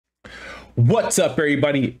What's up,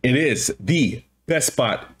 everybody? It is the Best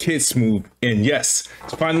Spot Kid Smooth, and yes,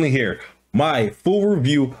 it's finally here. My full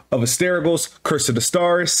review of Asterigos Curse of the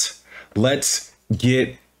Stars. Let's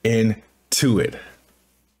get into it.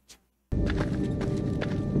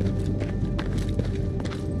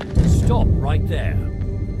 Stop right there.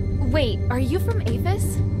 Wait, are you from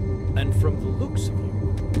Aphis? And from the looks of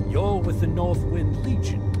you, you're with the Northwind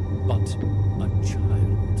Legion, but a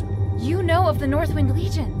child. You know of the Northwind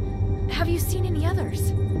Legion. Have you seen any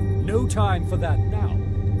others? No time for that now.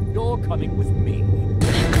 You're coming with me.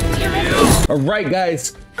 Alright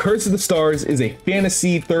guys, Curse of the Stars is a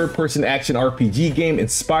fantasy third-person action RPG game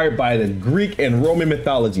inspired by the Greek and Roman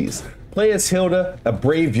mythologies. Play as Hilda, a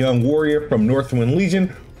brave young warrior from Northwind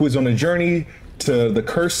Legion who is on a journey to the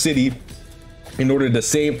Cursed City in order to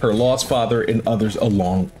save her lost father and others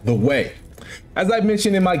along the way. As I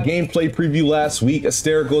mentioned in my gameplay preview last week,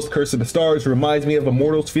 Asterigos Curse of the Stars reminds me of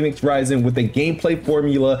Immortals Phoenix Rising with a gameplay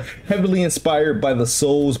formula heavily inspired by the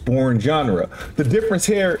Soulsborne genre. The difference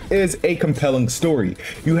here is a compelling story.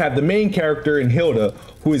 You have the main character in Hilda,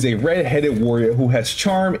 who is a red-headed warrior who has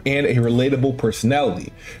charm and a relatable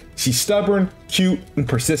personality. She's stubborn, cute, and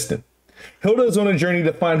persistent. Hilda is on a journey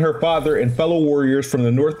to find her father and fellow warriors from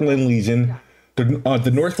the Northland Legion,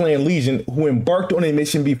 who embarked on a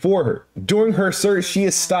mission before her. During her search, she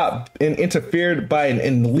is stopped and interfered by an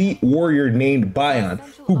elite warrior named Bion,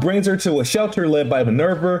 who brings her to a shelter led by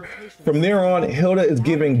Minerva. From there on, Hilda is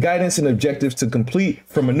given guidance and objectives to complete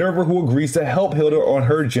from Minerva, who agrees to help Hilda on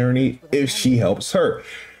her journey if she helps her.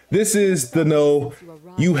 This is the no,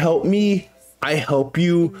 you help me, I help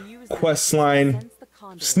you questline.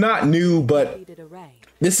 It's not new, but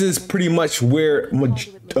this is pretty much where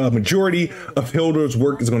majority of Hilda's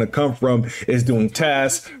work is going to come from, is doing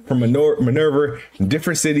tasks from Minerva in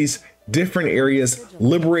different cities, different areas,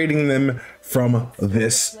 liberating them from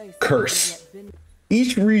this curse.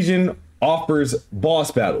 Each region offers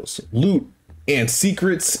boss battles, loot, and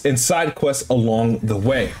secrets and side quests along the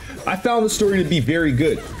way. I found the story to be very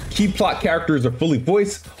good. Key plot characters are fully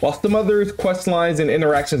voiced, while some other quest lines and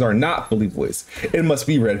interactions are not fully voiced. It must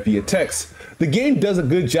be read via text. The game does a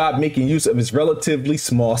good job making use of its relatively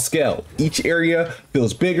small scale. Each area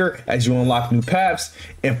feels bigger as you unlock new paths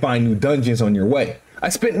and find new dungeons on your way. I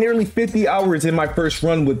spent nearly 50 hours in my first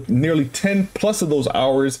run, with nearly 10 plus of those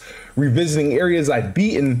hours revisiting areas I'd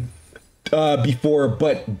beaten before,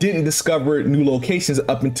 but didn't discover new locations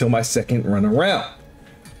up until my second run around.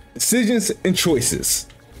 Decisions and choices.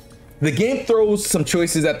 The game throws some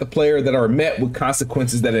choices at the player that are met with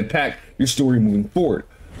consequences that impact your story moving forward.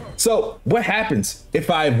 So what happens if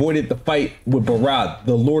I avoided the fight with Barad,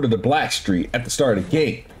 the Lord of the Black Street, at the start of the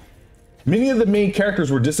game? Many of the main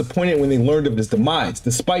characters were disappointed when they learned of his demise,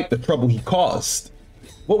 despite the trouble he caused.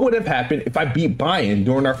 What would have happened if I beat Bion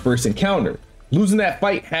during our first encounter? Losing that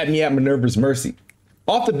fight had me at Minerva's mercy.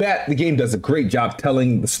 Off the bat, the game does a great job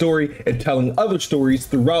telling the story and telling other stories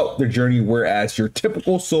throughout the journey, whereas your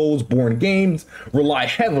typical Soulsborne games rely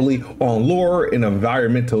heavily on lore and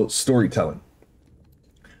environmental storytelling.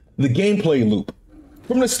 The gameplay loop.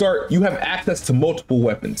 From the start, you have access to multiple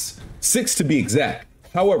weapons, 6 to be exact.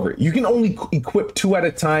 However, you can only equip 2 at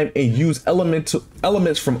a time and use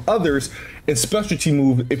elements from others in specialty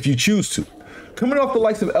moves if you choose to. Coming off the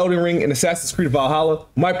likes of Elden Ring and Assassin's Creed Valhalla,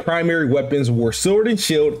 my primary weapons were sword and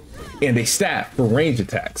shield and a staff for range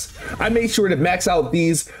attacks. I made sure to max out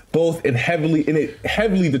these both and it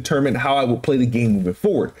heavily determined how I would play the game moving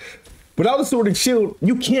forward. Without the sword and shield,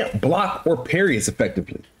 you can't block or parry as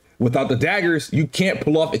effectively. Without the daggers, you can't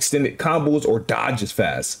pull off extended combos or dodge as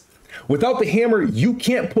fast. Without the hammer, you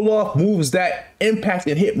can't pull off moves that impact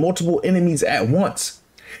and hit multiple enemies at once.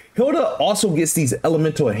 Hilda also gets these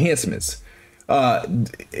elemental enhancements.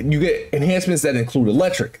 You get enhancements that include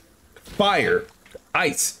electric, fire,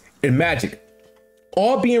 ice, and magic,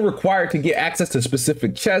 all being required to get access to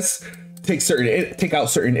specific chests, take out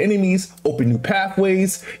certain enemies, open new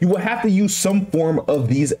pathways. You will have to use some form of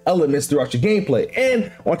these elements throughout your gameplay.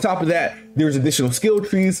 And on top of that, there's additional skill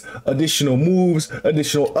trees, additional moves,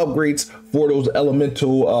 additional upgrades for those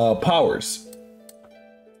elemental powers.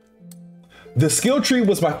 The skill tree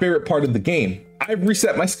was my favorite part of the game. I've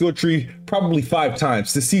reset my skill tree probably 5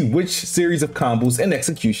 times to see which series of combos and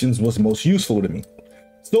executions was most useful to me.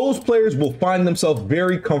 Those players will find themselves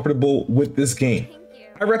very comfortable with this game.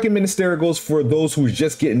 I recommend Asterigos for those who are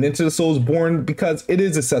just getting into the Soulsborne because it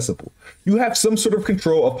is accessible. You have some sort of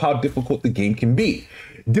control of how difficult the game can be.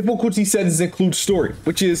 Difficulty settings include story,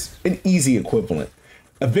 which is an easy equivalent,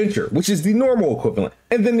 adventure, which is the normal equivalent,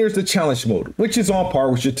 and then there's the challenge mode, which is on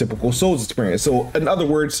par with your typical Souls experience. So in other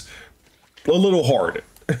words, a little hard.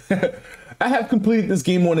 I have completed this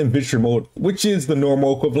game on adventure mode, which is the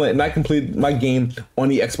normal equivalent, and I completed my game on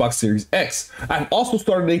the Xbox Series X. I've also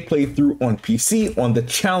started a playthrough on PC on the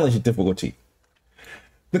challenge difficulty.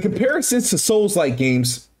 The comparisons to Souls-like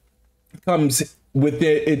games comes with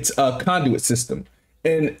its conduit system.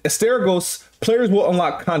 In Asterigos, players will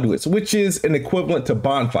unlock conduits, which is an equivalent to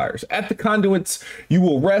bonfires. At the conduits, you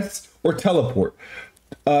will rest or teleport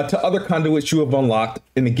to other conduits you have unlocked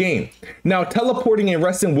in the game. Now, teleporting and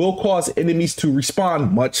resting will cause enemies to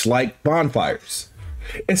respawn, much like bonfires.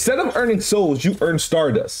 Instead of earning souls, you earn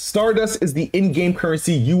Stardust. Stardust is the in-game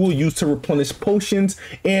currency you will use to replenish potions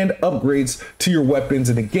and upgrades to your weapons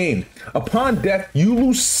in the game. Upon death, you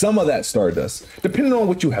lose some of that Stardust, depending on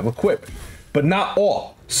what you have equipped, but not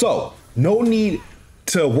all. So, no need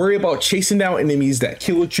to worry about chasing down enemies that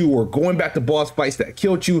killed you or going back to boss fights that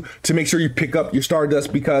killed you to make sure you pick up your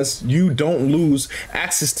Stardust, because you don't lose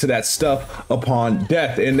access to that stuff upon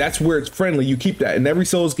death. And that's where it's friendly. You keep that in every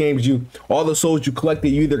Souls games. All the souls you collected,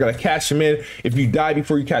 you either gotta cash them in. If you die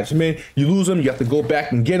before you catch them in, you lose them. You have to go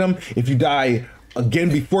back and get them. If you die again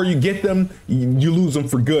before you get them, you lose them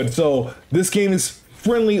for good. So this game is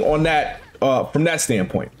friendly on that from that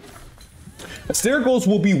standpoint. Asterigos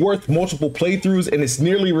will be worth multiple playthroughs, and it's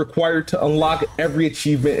nearly required to unlock every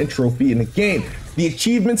achievement and trophy in the game. The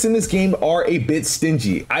achievements in this game are a bit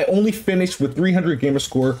stingy. I only finished with 300 gamer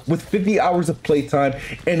score with 50 hours of playtime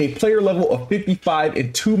and a player level of 55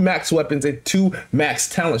 and 2 max weapons and 2 max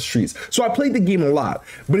talent trees. So I played the game a lot,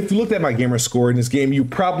 but if you looked at my gamer score in this game, you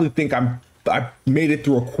probably think I made it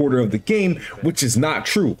through a quarter of the game, which is not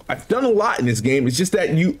true. I've done a lot in this game. It's just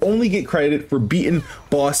that you only get credit for beating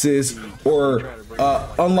bosses or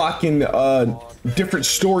unlocking different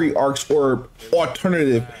story arcs or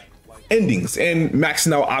alternative endings and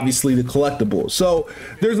maxing out obviously the collectibles. So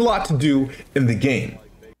there's a lot to do in the game.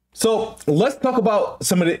 So let's talk about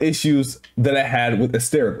some of the issues that I had with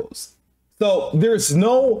Asterigos. So there's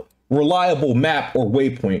no reliable map or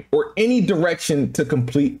waypoint or any direction to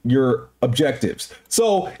complete your objectives.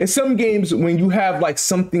 So in some games, when you have like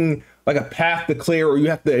something like a path to clear, or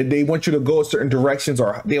they want you to go certain directions,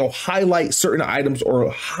 or they'll highlight certain items or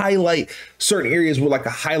highlight certain areas with like a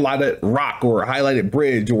highlighted rock or a highlighted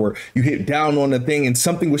bridge, or you hit down on the thing and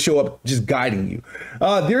something will show up just guiding you.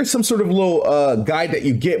 There's some sort of little guide that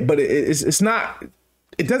you get, but it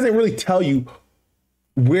doesn't really tell you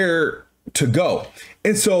where to go.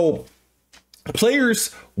 And so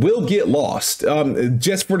players will get lost.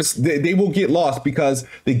 They will get lost because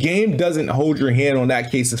the game doesn't hold your hand on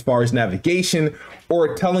that case as far as navigation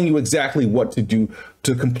or telling you exactly what to do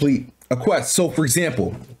to complete a quest. So for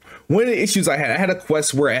example, one of the issues I had a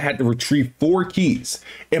quest where I had to retrieve 4 keys,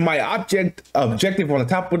 and my objective on the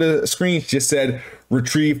top of the screen just said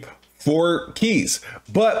retrieve 4 keys,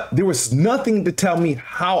 but there was nothing to tell me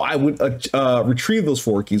how I would retrieve those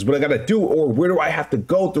 4 keys, what I gotta do, or where do I have to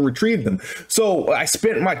go to retrieve them. So I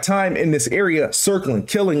spent my time in this area circling,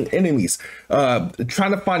 killing enemies,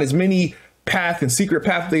 trying to find as many path and secret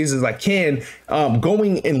pathways as I can,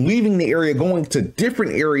 going and leaving the area, going to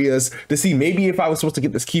different areas to see maybe if I was supposed to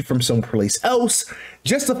get this key from someplace else,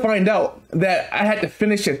 just to find out that I had to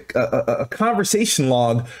finish a conversation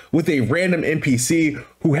log with a random NPC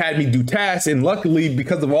who had me do tasks. And luckily,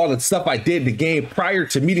 because of all the stuff I did in the game prior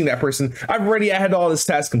to meeting that person, I had all this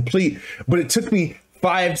task complete, but it took me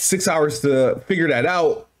 5-6 hours to figure that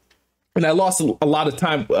out. And I lost a lot of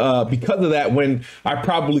time because of that, when I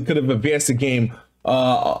probably could have advanced the game a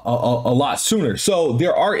lot sooner. So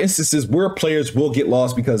there are instances where players will get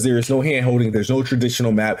lost because there is no hand holding, there's no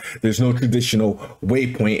traditional map, there's no traditional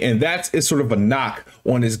waypoint, and that is sort of a knock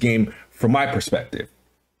on this game from my perspective.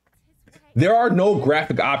 There are no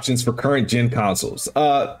graphic options for current gen consoles.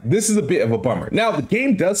 This is a bit of a bummer. Now, the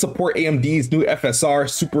game does support AMD's new FSR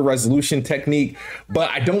super resolution technique, but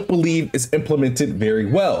I don't believe it's implemented very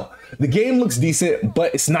well. The game looks decent,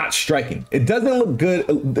 but it's not striking. It doesn't look good.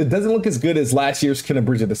 It doesn't look as good as last year's Kena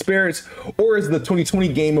Bridge of the Spirits or as the 2020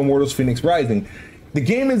 game Immortals Phoenix Rising. The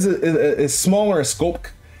game is smaller in scope,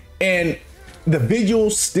 and the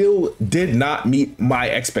visuals still did not meet my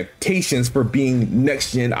expectations for being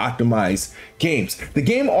next-gen optimized games. The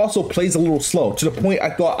game also plays a little slow, to the point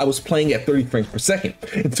I thought I was playing at 30 frames per second,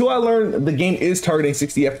 until I learned the game is targeting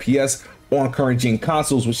 60 FPS on current-gen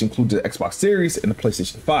consoles, which includes the Xbox Series and the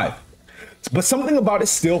PlayStation 5. But something about it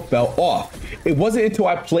still felt off. It wasn't until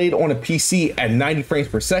I played on a PC at 90 frames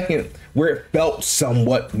per second where it felt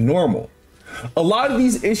somewhat normal. A lot of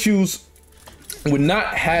these issues would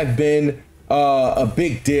not have been a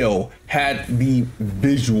big deal had the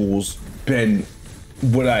visuals been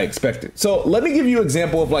what I expected. So let me give you an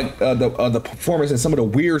example of like the performance and some of the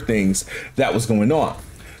weird things that was going on.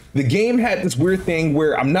 The game had this weird thing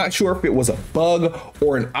where I'm not sure if it was a bug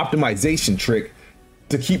or an optimization trick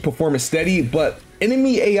to keep performance steady, but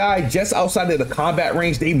enemy AI just outside of the combat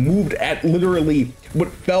range, they moved at literally what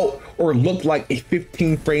felt or looked like a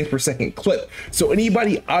 15 frames per second clip. So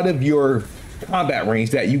anybody out of your combat range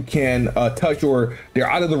that you can touch, or they're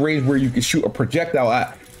out of the range where you can shoot a projectile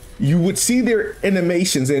at, you would see their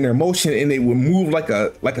animations and their motion, and they would move like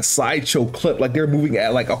a slideshow clip, like they're moving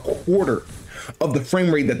at like a quarter of the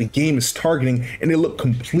frame rate that the game is targeting, and they look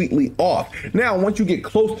completely off. Now, once you get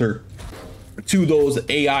closer to those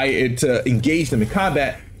AI to engage them in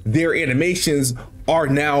combat, their animations are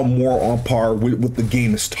now more on par with what the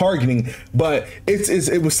game is targeting, but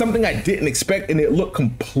it was something I didn't expect, and it looked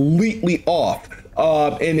completely off.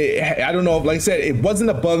 And I don't know, like I said, it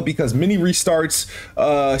wasn't a bug because many restarts,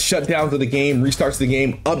 shutdowns of the game, restarts of the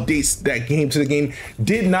game, updates that game to the game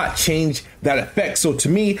did not change that effect. So to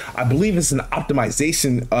me, I believe it's an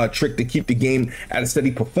optimization trick to keep the game at a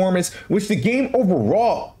steady performance, which the game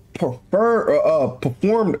overall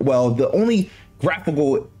performed well. The only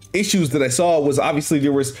graphical issues that I saw was obviously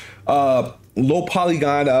there was low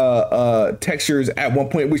polygon textures at one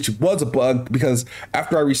point, which was a bug because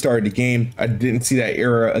after I restarted the game, I didn't see that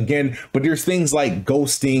error again. But there's things like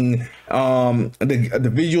ghosting.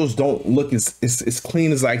 The visuals don't look as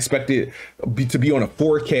clean as I expected to be on a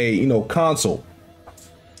 4K, console.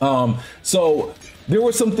 So there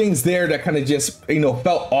were some things there that kind of just,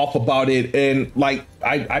 felt off about it. And like,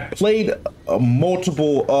 I played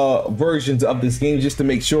multiple versions of this game just to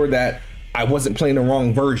make sure that I wasn't playing the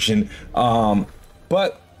wrong version.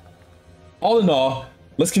 But all in all,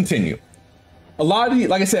 let's continue. A lot of the,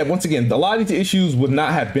 like I said, once again, a lot of these issues would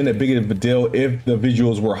not have been a big of a deal if the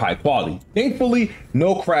visuals were high quality. Thankfully,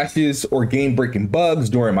 no crashes or game breaking bugs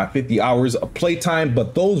during my 50 hours of playtime,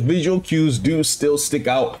 but those visual cues do still stick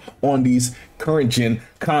out on these current gen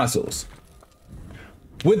consoles.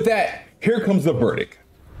 With that, here comes the verdict.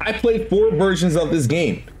 I played 4 versions of this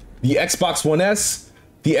game: the Xbox One S,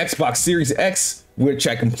 the Xbox Series X, which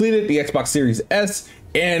I completed, the Xbox Series S,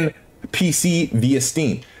 and PC via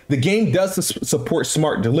Steam. The game does support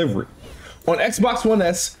smart delivery. On Xbox One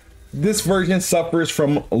S, this version suffers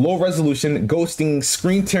from low resolution, ghosting,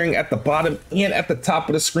 screen tearing at the bottom and at the top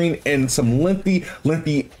of the screen, and some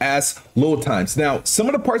lengthy ass load times. Now, some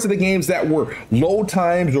of the parts of the games that were load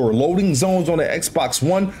times or loading zones on the Xbox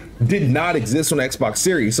One did not exist on the Xbox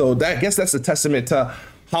Series. So I guess that's a testament to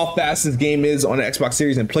how fast this game is on the Xbox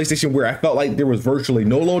Series and PlayStation, where I felt like there was virtually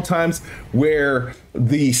no load times, where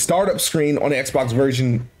the startup screen on the Xbox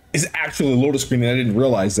version is actually a loaded screen, and I didn't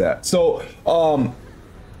realize that. So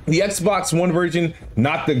the Xbox One version,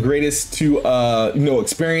 not the greatest to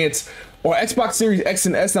experience. Or Xbox Series X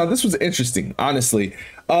and S, now this was interesting, honestly.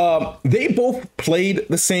 They both played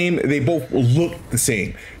the same, they both looked the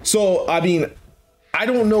same. So I mean, I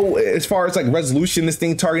don't know as far as like resolution, this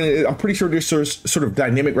thing targeting, I'm pretty sure there's sort of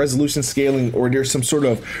dynamic resolution scaling, or there's some sort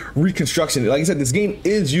of reconstruction. Like I said, this game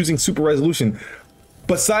is using super resolution,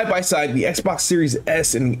 but side by side, the Xbox Series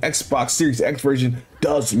S and the Xbox Series X version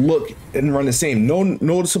does look and run the same. No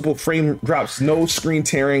noticeable frame drops, no screen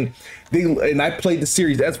tearing. And I played the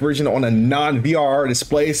Series S version on a non-VRR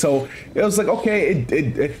display, so it was like, okay,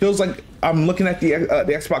 it feels like I'm looking at the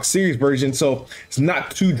Xbox Series version, so it's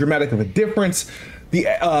not too dramatic of a difference. The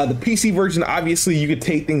PC version, obviously, you could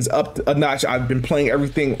take things up a notch. I've been playing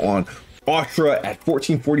everything on Ultra at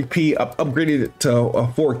 1440p, upgraded it to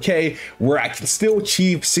 4K, where I can still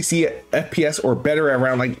achieve 60 FPS or better,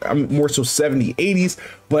 around like I'm more so 70, 80s,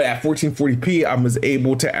 but at 1440p, I was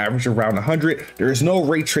able to average around 100. There is no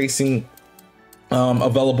ray tracing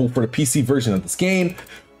available for the PC version of this game.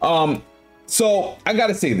 So I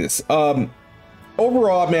gotta say this,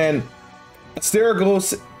 overall, man,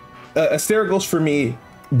 Asterigos for me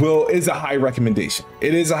is a high recommendation.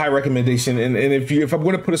 It is a high recommendation, and if I'm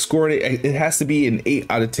going to put a score in it, it has to be an 8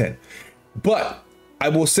 out of 10. But I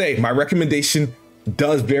will say my recommendation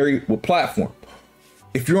does vary with platform.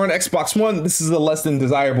 If you're on Xbox One, this is a less than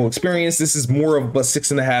desirable experience. This is more of a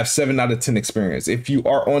 6.5, 7 out of 10 experience. If you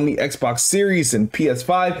are on the Xbox Series and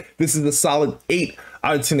PS5, this is a solid 8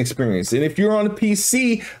 out of 10 experience. And if you're on a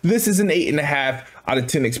PC, this is an 8.5 out of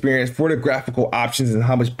 10 experience for the graphical options and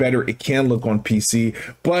how much better it can look on PC.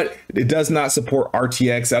 But it does not support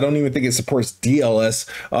RTX. I don't even think it supports DLS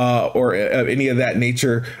or any of that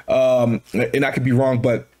nature. And I could be wrong,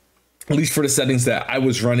 but at least for the settings that I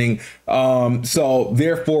was running. So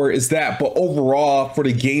therefore is that, but overall for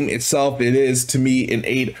the game itself, it is to me an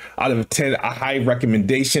 8 out of 10, a high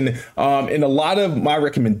recommendation. And a lot of my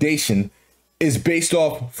recommendation is based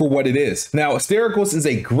off for what it is. Now, Asterigos is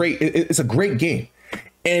it's a great game,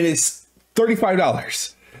 and it's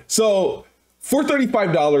 $35. So for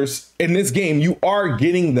 $35 in this game, you are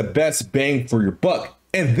getting the best bang for your buck.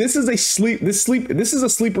 And this is a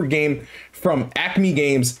sleeper game from Acme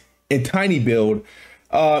Games and Tiny Build.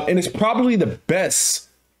 And it's probably the best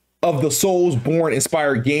of the Soulsborne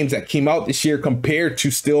inspired games that came out this year compared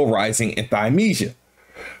to Still Rising and Thymesia.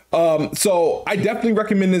 So I definitely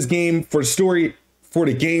recommend this game for the story, for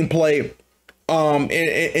the gameplay,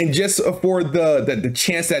 and just for the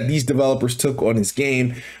chance that these developers took on this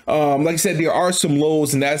game. Like I said, there are some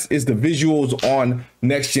lows, and that is the visuals on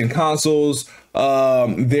next gen consoles.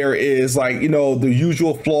 There is, like, you know, the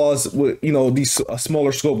usual flaws with, you know, these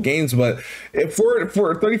smaller scope games, but for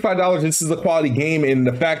 $35, this is a quality game, and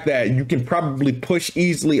the fact that you can probably push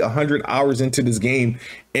easily 100 hours into this game,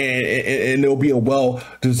 and it'll be a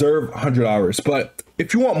well-deserved 100 hours. But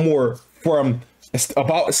if you want more from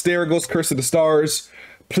about Asterigos Curse of the Stars,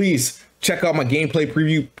 please check out my gameplay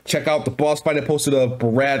preview. Check out the boss fight I posted of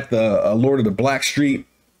Barad, the Lord of the Black Street.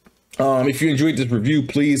 If you enjoyed this review,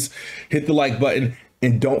 please hit the like button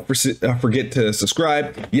and don't forget to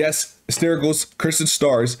subscribe. Yes, Asterigos Curse of the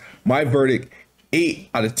Stars, my verdict, 8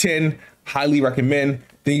 out of 10. Highly recommend.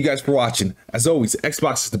 Thank you guys for watching. As always,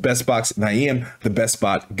 Xbox is the best box, and I am the best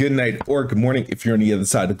bot. Good night or good morning if you're on the other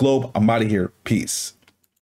side of the globe. I'm out of here. Peace.